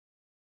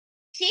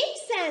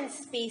Shapes and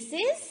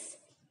Spaces,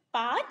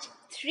 Part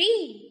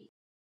 3.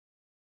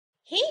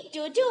 Hey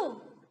Dodo,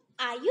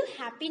 are you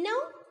happy now?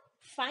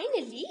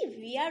 Finally,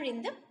 we are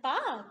in the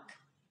park.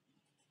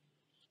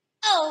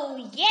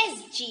 Oh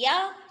yes,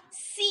 Gia.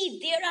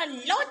 See, there are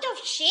a lot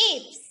of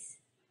shapes.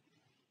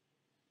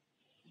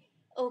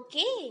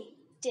 Okay,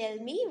 tell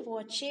me,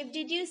 what shape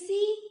did you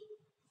see?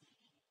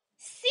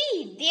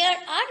 See, there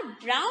are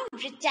brown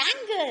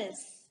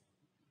rectangles.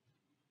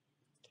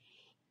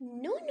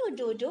 No,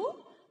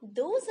 Dodo.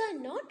 Those are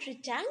not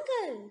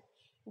rectangle.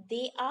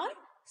 They are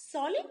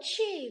solid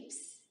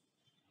shapes.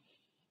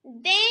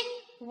 Then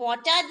what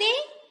are they?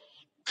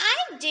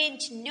 I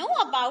didn't know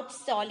about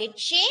solid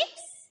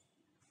shapes.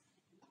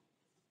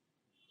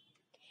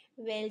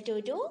 Well,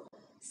 Dodo,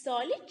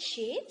 solid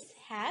shapes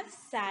have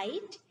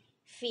side,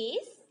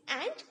 face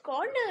and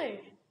corner.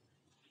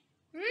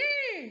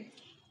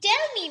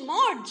 Tell me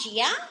more,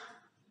 Gia.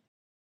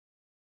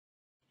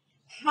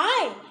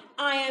 Hi,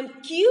 I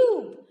am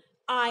Cube.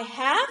 I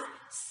have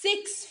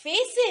 6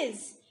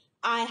 faces.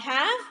 I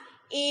have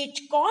 8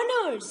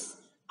 corners.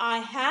 I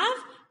have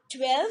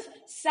 12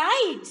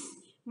 sides.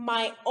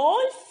 My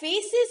all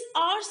faces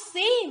are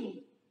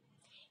same.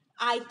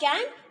 I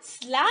can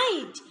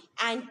slide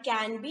and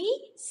can be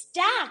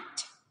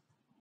stacked.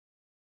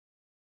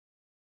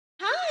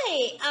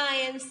 Hi, I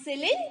am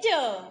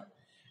Cylinder.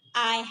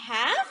 I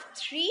have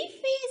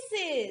 3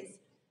 faces.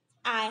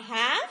 I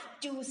have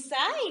 2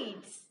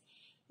 sides.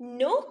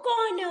 No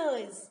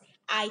corners.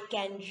 I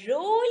can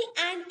roll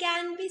and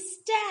can be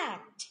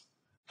stacked.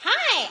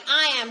 Hi,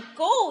 I am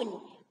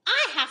Cone.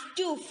 I have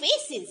 2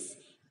 faces.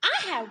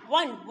 I have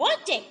 1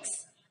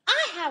 vertex.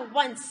 I have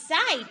 1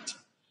 side.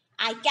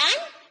 I can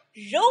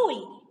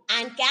roll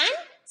and can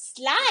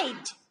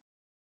slide.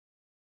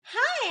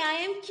 Hi, I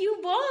am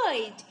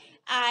Cuboid.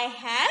 I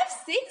have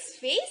 6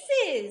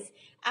 faces.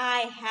 I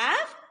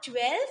have 12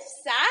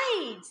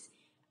 sides.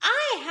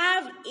 I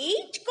have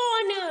 8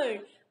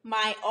 corners.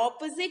 My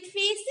opposite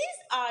faces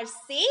are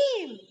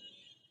same.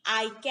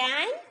 I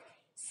can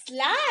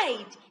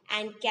slide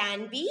and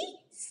can be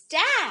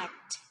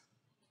stacked.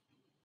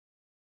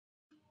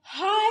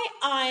 Hi,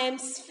 I am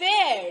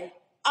Sphere.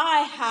 I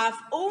have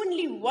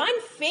only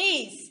 1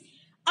 face.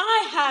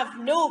 I have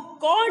no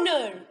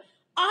corner.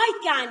 I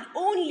can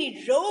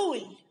only roll.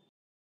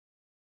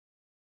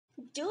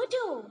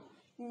 Dodo,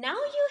 now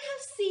you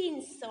have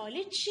seen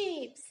solid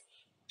shapes.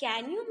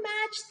 Can you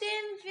match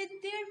them with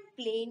their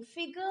plain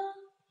figure?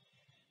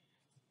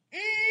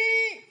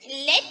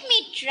 Let me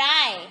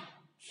try.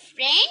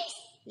 Friends,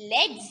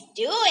 let's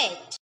do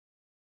it.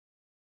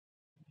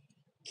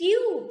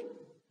 Cube,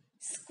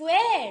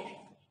 square,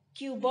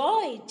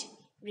 cuboid,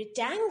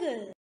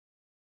 rectangle.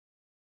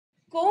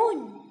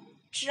 Cone,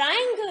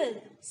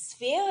 triangle,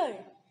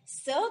 sphere,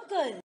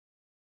 circle.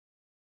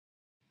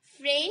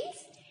 Friends,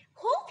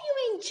 hope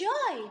you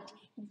enjoyed.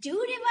 Do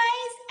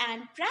revise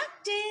and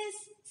practice.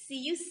 See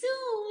you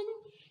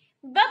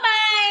soon.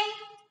 Bye-bye.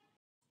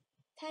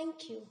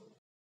 Thank you.